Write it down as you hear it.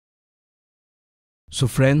So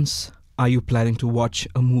friends, are you planning to watch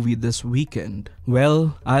a movie this weekend?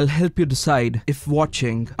 Well, I'll help you decide if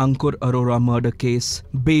watching Ankur Arora Murder Case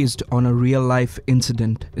based on a real-life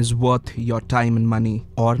incident is worth your time and money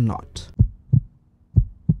or not.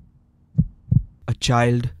 A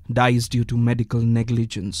child dies due to medical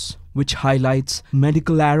negligence, which highlights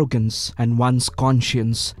medical arrogance and one's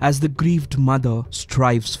conscience as the grieved mother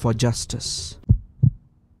strives for justice.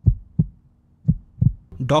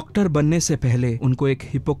 Doctor बनने से पहले उनको एक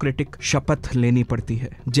Hippocratic शपथ लेनी पड़ती है,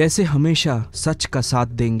 जैसे हमेशा सच का साथ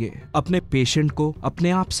देंगे, अपने पेशेंट को अपने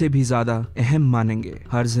आप से भी ज्यादा अहम मानेंगे,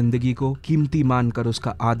 हर जिंदगी को कीमती मानकर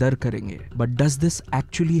उसका आदर करेंगे. But does this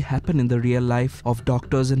actually happen in the real life of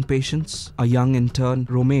doctors and patients? A young intern,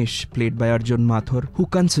 Romesh, played by Arjun Mathur, who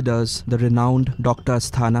considers the renowned Dr.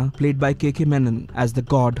 Asthana, played by K.K. Menon, as the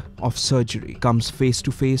god of surgery, comes face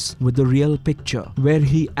to face with the real picture, where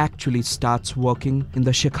he actually starts working in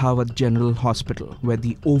the Shekhawat General Hospital, where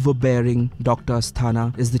the overbearing Dr.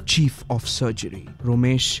 Asthana is the chief of surgery.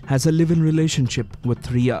 Romesh has a live-in relationship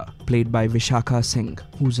with Riya, played by Vishakha Singh,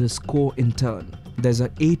 who's his co-intern. There's an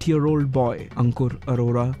 8-year-old boy, Ankur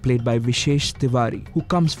Arora, played by Vishesh Tiwari, who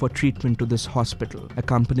comes for treatment to this hospital,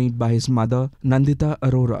 accompanied by his mother, Nandita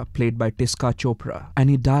Arora, played by Tiska Chopra,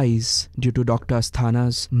 and he dies due to Dr.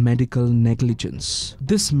 Asthana's medical negligence.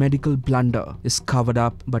 This medical blunder is covered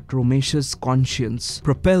up, but Romesh's conscience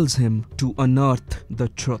propels him to unearth the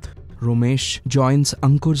truth. Romesh joins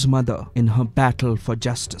Ankur's mother in her battle for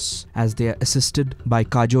justice, as they are assisted by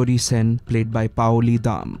Kajori Sen, played by Paoli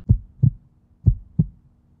Dam.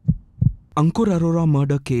 Ankur Arora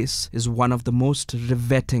Murder Case is one of the most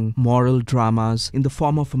riveting moral dramas in the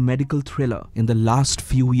form of a medical thriller in the last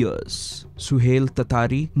few years. Suhail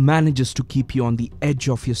Tatari manages to keep you on the edge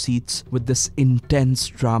of your seats with this intense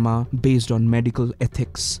drama based on medical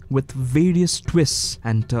ethics with various twists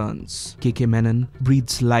and turns. K.K. Menon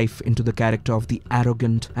breathes life into the character of the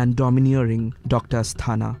arrogant and domineering Dr.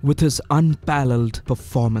 Asthana with his unparalleled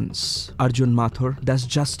performance. Arjun Mathur does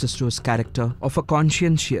justice to his character of a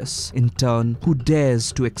conscientious intern who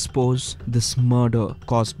dares to expose this murder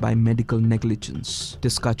caused by medical negligence.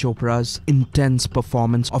 Tiska Chopra's intense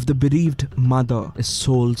performance of the bereaved mother is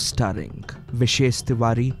soul-stirring. Vishesh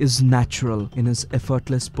Tiwari is natural in his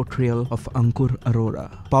effortless portrayal of Ankur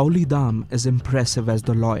Arora. Paoli Dam is impressive as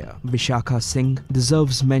the lawyer. Vishakha Singh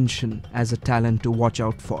deserves mention as a talent to watch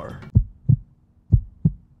out for.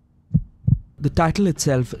 The title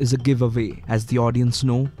itself is a giveaway, as the audience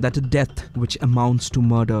know that a death which amounts to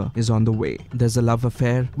murder is on the way. There's a love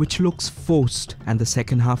affair which looks forced, and the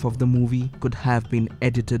second half of the movie could have been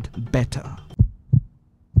edited better.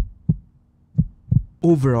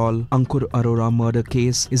 Overall, Ankur Arora Murder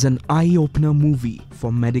Case is an eye-opener movie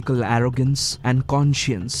for medical arrogance and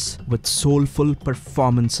conscience, with soulful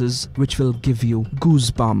performances which will give you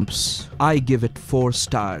goosebumps. I give it 4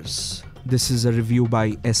 stars. This is a review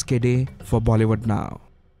by SK Day for Bollywood Now.